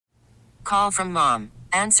Call from mom.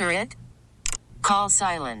 Answer it. Call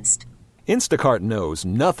silenced. Instacart knows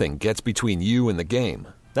nothing gets between you and the game.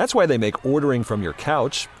 That's why they make ordering from your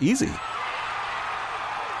couch easy.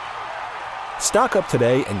 Stock up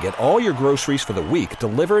today and get all your groceries for the week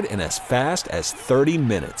delivered in as fast as 30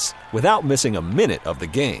 minutes without missing a minute of the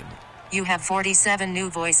game. You have 47 new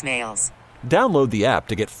voicemails. Download the app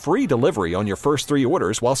to get free delivery on your first 3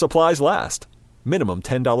 orders while supplies last. Minimum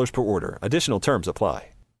 $10 per order. Additional terms apply.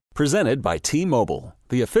 Presented by T-Mobile,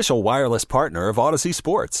 the official wireless partner of Odyssey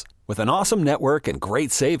Sports. With an awesome network and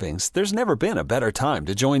great savings, there's never been a better time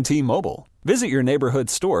to join T-Mobile. Visit your neighborhood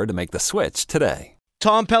store to make the switch today.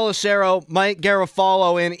 Tom Pelissero, Mike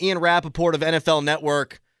Garafolo, and Ian Rappaport of NFL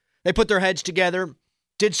Network, they put their heads together,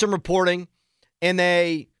 did some reporting, and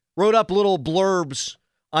they wrote up little blurbs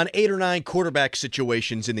on 8 or 9 quarterback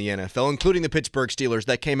situations in the NFL, including the Pittsburgh Steelers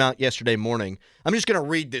that came out yesterday morning. I'm just going to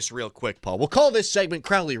read this real quick, Paul. We'll call this segment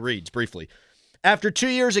Crowley Reads briefly. After 2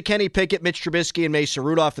 years of Kenny Pickett, Mitch Trubisky, and Mason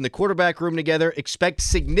Rudolph in the quarterback room together, expect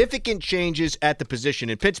significant changes at the position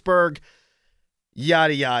in Pittsburgh.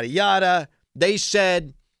 Yada, yada, yada. They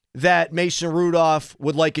said that Mason Rudolph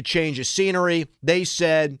would like a change of scenery. They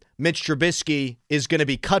said Mitch Trubisky is going to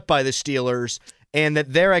be cut by the Steelers, and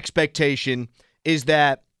that their expectation is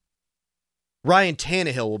that Ryan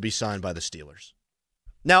Tannehill will be signed by the Steelers.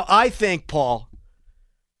 Now, I think, Paul,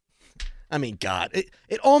 God,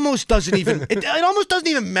 it almost doesn't even it almost doesn't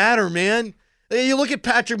even matter, man. You look at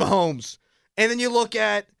Patrick Mahomes, and then you look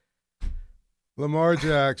at Lamar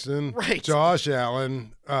Jackson, right. Josh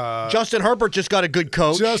Allen. Justin Herbert just got a good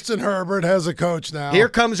coach. Justin Herbert has a coach now. Here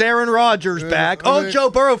comes Aaron Rodgers back. Joe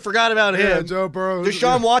Burrow, forgot about him. Yeah, Joe Burrow.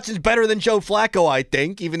 Deshaun Watson's better than Joe Flacco, I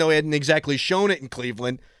think, even though he hadn't exactly shown it in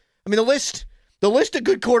Cleveland. I mean, the list of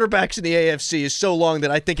good quarterbacks in the AFC is so long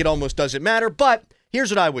that I think it almost doesn't matter. But here's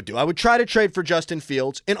what I would do. I would try to trade for Justin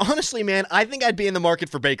Fields. And honestly, man, I think I'd be in the market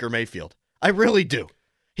for Baker Mayfield. I really do.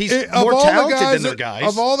 He's more talented than their guys.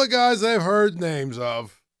 Of all the guys they've heard names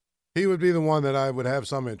of, he would be the one that I would have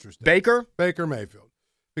some interest in. Baker Mayfield.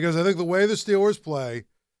 Because I think the way the Steelers play,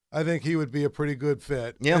 I think he would be a pretty good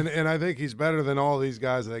fit. Yeah. And I think he's better than all these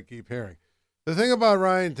guys that I keep hearing. The thing about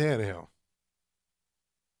Ryan Tannehill,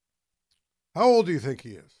 how old do you think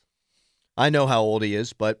he is? I know how old he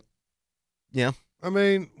is, but yeah. I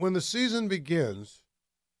mean, when the season begins,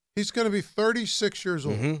 he's going to be 36 years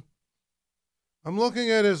old. Mm-hmm. I'm looking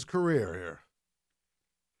at his career here.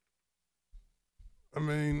 I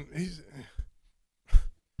mean,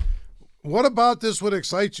 what about this would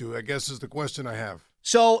excite you, I guess is the question I have.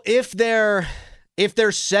 So if they're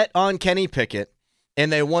set on Kenny Pickett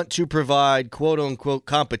and they want to provide quote-unquote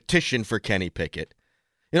competition for Kenny Pickett,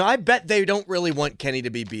 I bet they don't really want Kenny to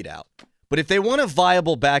be beat out. But if they want a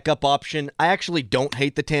viable backup option, I actually don't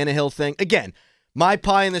hate the Tannehill thing. Again, my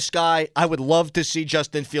pie in the sky, I would love to see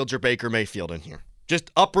Justin Fields or Baker Mayfield in here.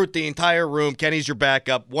 Just uproot the entire room. Kenny's your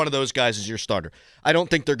backup. One of those guys is your starter. I don't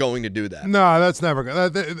think they're going to do that. No, that's never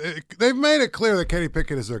going to. They've made it clear that Kenny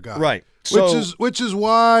Pickett is their guy. Right. Which is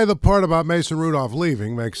why the part about Mason Rudolph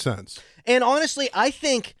leaving makes sense. And honestly, I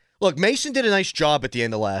think, look, Mason did a nice job at the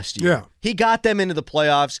end of last year. Yeah. He got them into the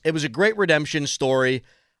playoffs. It was a great redemption story.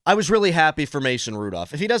 I was really happy for Mason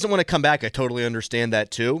Rudolph. If he doesn't want to come back, I totally understand that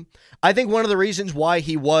too. I think one of the reasons why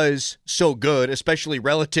he was so good, especially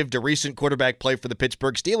relative to recent quarterback play for the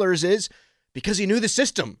Pittsburgh Steelers, is because he knew the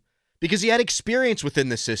system, because he had experience within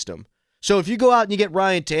the system. So if you go out and you get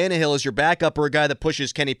Ryan Tannehill as your backup or a guy that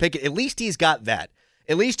pushes Kenny Pickett, at least he's got that.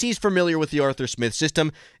 At least he's familiar with the Arthur Smith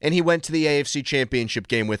system, and he went to the AFC Championship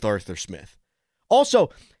game with Arthur Smith. Also,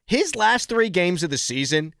 his last 3 games of the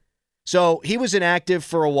season, so he was inactive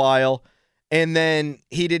for a while, and then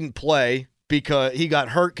he didn't play because he got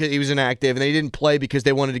hurt because he was inactive, and they didn't play because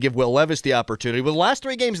they wanted to give Will Levis the opportunity. But the last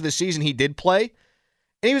 3 games of the season, he did play,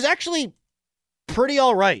 and he was actually pretty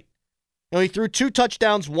all right. He threw 2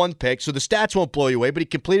 touchdowns, 1 pick, so the stats won't blow you away, but he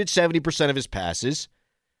completed 70% of his passes.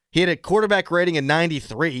 He had a quarterback rating of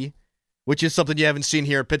 93, which is something you haven't seen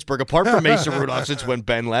here in Pittsburgh, apart from Mason Rudolph since when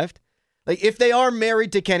Ben left. Like, if they are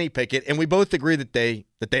married to Kenny Pickett, and we both agree that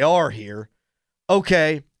they are here,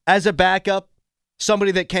 okay, as a backup,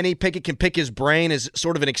 somebody that Kenny Pickett can pick his brain as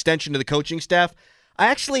sort of an extension to the coaching staff,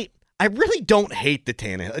 I really don't hate the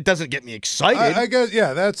Tannehill. It doesn't get me excited. I guess,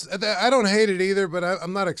 yeah, I don't hate it either, but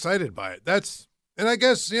I'm not excited by it. And I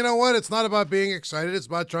guess, you know what? It's not about being excited. It's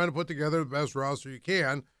about trying to put together the best roster you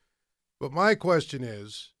can. But my question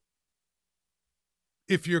is,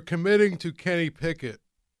 if you're committing to Kenny Pickett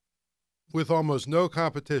with almost no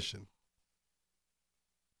competition,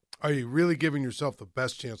 are you really giving yourself the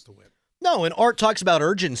best chance to win? No, and Art talks about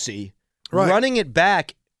urgency. Right. Running it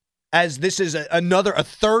back as this is a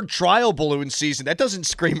third trial balloon season. That doesn't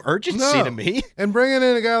scream urgency to me. And bringing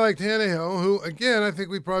in a guy like Tannehill, who, again, I think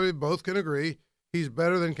we probably both can agree, he's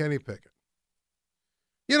better than Kenny Pickett.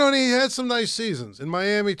 You know, and he had some nice seasons. In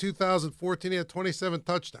Miami 2014, he had 27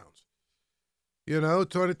 touchdowns. You know,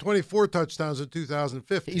 24 touchdowns in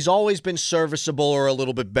 2015. He's always been serviceable or a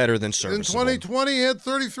little bit better than serviceable. In 2020, he had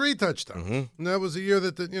 33 touchdowns. Mm-hmm. And that was the year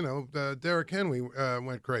that, Derrick Henry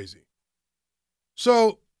went crazy.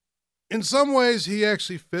 So, in some ways, he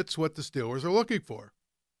actually fits what the Steelers are looking for.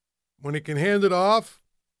 When he can hand it off,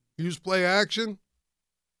 use play action,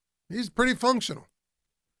 he's pretty functional.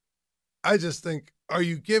 I just think, are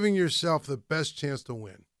you giving yourself the best chance to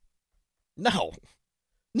win? No.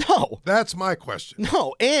 That's my question.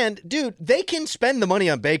 No, and, dude, they can spend the money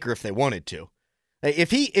on Baker if they wanted to.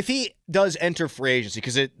 If he does enter free agency,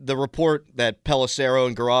 because the report that Pelissero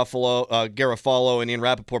and Garofalo and Ian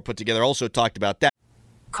Rappaport put together also talked about that.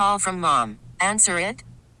 Call from mom. Answer it.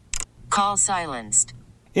 Call silenced.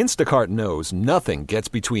 Instacart knows nothing gets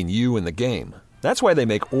between you and the game. That's why they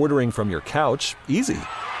make ordering from your couch easy.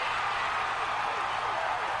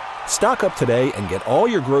 Stock up today and get all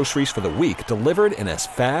your groceries for the week delivered in as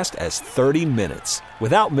fast as 30 minutes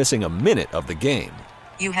without missing a minute of the game.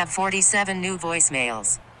 You have 47 new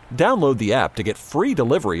voicemails. Download the app to get free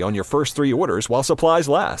delivery on your first 3 orders while supplies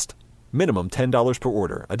last. Minimum $10 per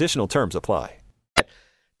order. Additional terms apply.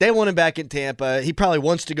 They want him back in Tampa. He probably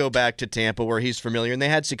wants to go back to Tampa where he's familiar, and they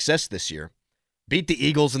had success this year. Beat the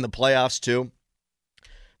Eagles in the playoffs too.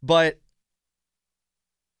 But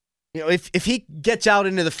you know, if he gets out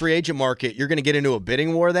into the free agent market, you're going to get into a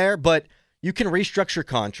bidding war there, but you can restructure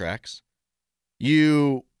contracts.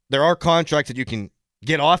 There are contracts that you can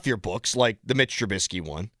get off your books, like the Mitch Trubisky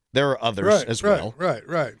one. There are others as well.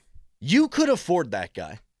 Right. You could afford that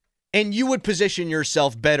guy, and you would position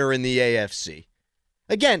yourself better in the AFC.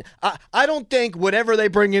 Again, I don't think whatever they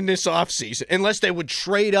bring in this offseason, unless they would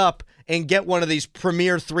trade up and get one of these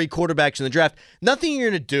premier 3 quarterbacks in the draft, nothing you're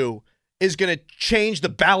going to do is going to change the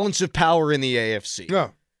balance of power in the AFC.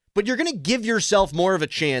 No. But you're going to give yourself more of a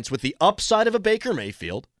chance with the upside of a Baker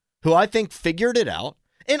Mayfield, who I think figured it out,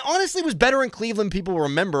 and honestly was better in Cleveland, people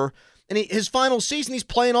remember. And his final season, he's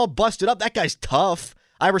playing all busted up. That guy's tough.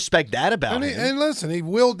 I respect that about him. And listen, he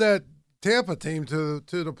willed that Tampa team to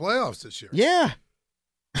the playoffs this year. Yeah.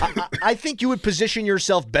 I think you would position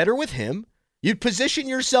yourself better with him. You'd position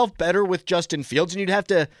yourself better with Justin Fields, and you'd have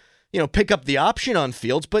to, pick up the option on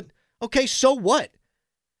Fields. But, okay, so what?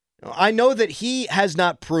 I know that he has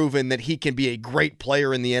not proven that he can be a great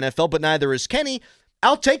player in the NFL, but neither is Kenny.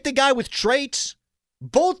 I'll take the guy with traits.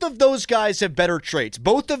 Both of those guys have better traits.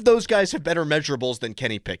 Both of those guys have better measurables than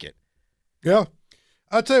Kenny Pickett. Yeah.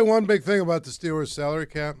 I'll tell you one big thing about the Steelers' salary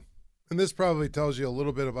cap, and this probably tells you a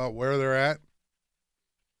little bit about where they're at.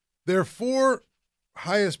 Their 4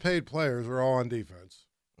 highest paid players are all on defense,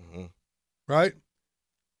 right?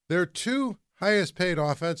 Their 2 highest paid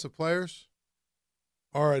offensive players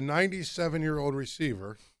are a 97-year-old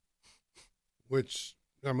receiver, which,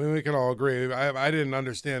 I mean, we can all agree. I didn't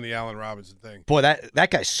understand the Allen Robinson thing. Boy,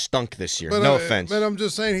 that guy stunk this year. But, no offense. But I'm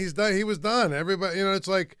just saying he's done. He was done. Everybody, it's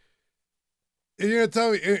like, you're going to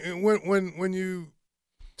tell me, when you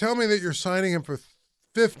tell me that you're signing him for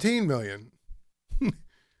 $15 million,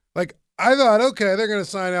 like, I thought, okay, they're going to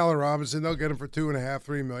sign Allen Robinson. They'll get him for $2.5,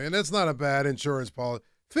 $3 million. That's not a bad insurance policy.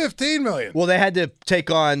 $15 million. Well, they had to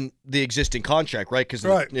take on the existing contract, right? Because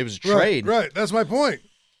it was a trade. Right. That's my point.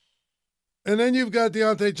 And then you've got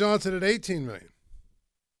Deontay Johnson at $18 million.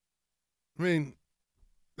 I mean,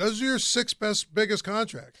 those are your 6 biggest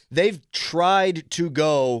contracts. They've tried to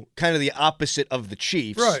go kind of the opposite of the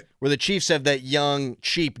Chiefs, right? Where the Chiefs have that young,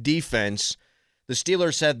 cheap defense. The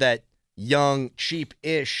Steelers have that young,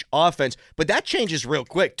 cheap-ish offense, but that changes real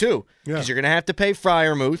quick too, because you're going to have to pay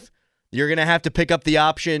Freiermuth. You're going to have to pick up the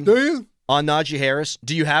option. Do you? On Najee Harris.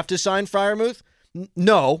 Do you have to sign Freiermuth?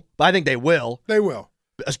 No, but I think they will. They will.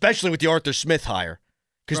 Especially with the Arthur Smith hire,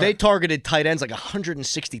 because they targeted tight ends like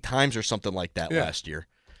 160 times or something like that last year.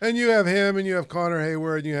 And you have him, and you have Connor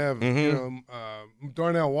Hayward, and you have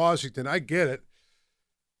Darnell Washington. I get it.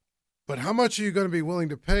 But how much are you going to be willing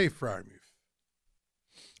to pay Freiermuth?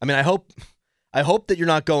 I mean, I hope that you're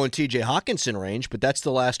not going T.J. Hawkinson range, but that's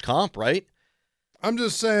the last comp, right? I'm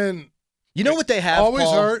just saying. You know what they have, always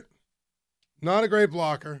Paul? hurt. Not a great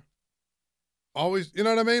blocker. Always, you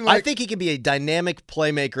know what I mean? I think he can be a dynamic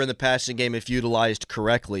playmaker in the passing game if utilized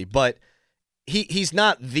correctly, but he's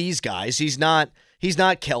not these guys. He's not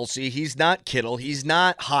Kelsey. He's not Kittle. He's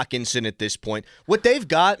not Hawkinson at this point. What they've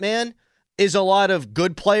got, man, is a lot of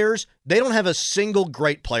good players. They don't have a single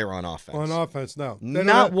great player on offense. On offense, no.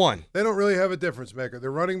 Not one. They don't really have a difference maker.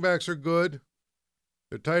 Their running backs are good.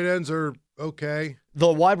 Their tight ends are okay.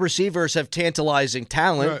 The wide receivers have tantalizing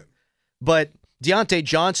talent, Right. but Deontay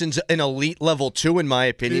Johnson's an elite level 2 in my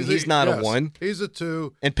opinion. He's not a 1. He's a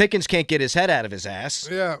 2. And Pickens can't get his head out of his ass.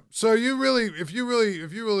 Yeah. So if you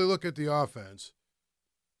really look at the offense,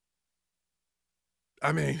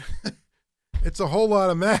 I mean, it's a whole lot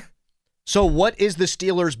of meh. So what is the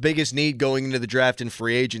Steelers' biggest need going into the draft and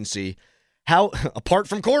free agency? How, apart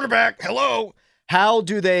from quarterback, how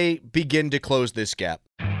do they begin to close this gap?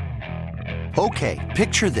 Okay,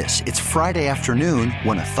 picture this. It's Friday afternoon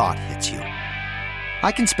when a thought hits you.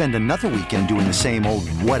 I can spend another weekend doing the same old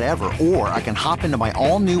whatever, or I can hop into my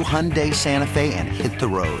all-new Hyundai Santa Fe and hit the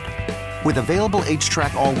road. With available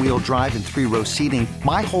H-Track all-wheel drive and 3-row seating,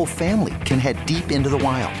 my whole family can head deep into the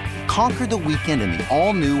wild. Conquer the weekend in the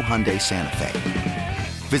all-new Hyundai Santa Fe.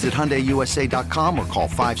 Visit HyundaiUSA.com or call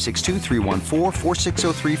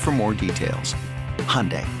 562-314-4603 for more details.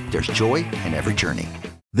 Hyundai, there's joy in every journey.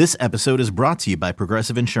 This episode is brought to you by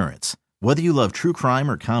Progressive Insurance. Whether you love true crime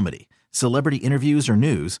or comedy, celebrity interviews or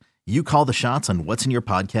news, you call the shots on what's in your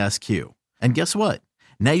podcast queue. And guess what?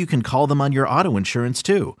 Now you can call them on your auto insurance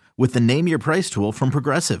too with the Name Your Price tool from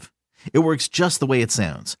Progressive. It works just the way it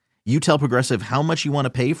sounds. You tell Progressive how much you want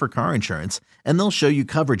to pay for car insurance, and they'll show you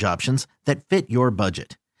coverage options that fit your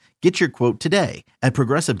budget. Get your quote today at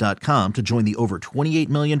Progressive.com to join the over 28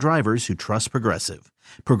 million drivers who trust Progressive.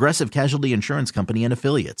 Progressive Casualty Insurance Company and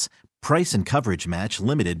Affiliates. Price and coverage match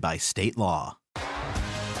limited by state law.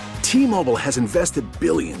 T-Mobile has invested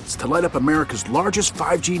billions to light up America's largest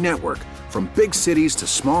 5G network, from big cities to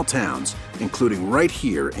small towns, including right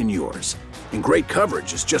here in yours. And great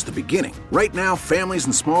coverage is just the beginning. Right now, families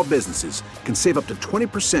and small businesses can save up to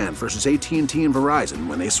 20% versus AT&T and Verizon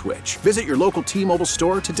when they switch. Visit your local T-Mobile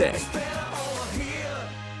store today.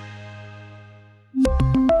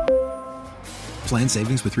 Plan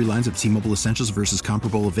savings with 3 lines of T-Mobile Essentials versus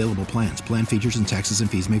comparable available plans. Plan features and taxes and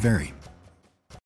fees may vary.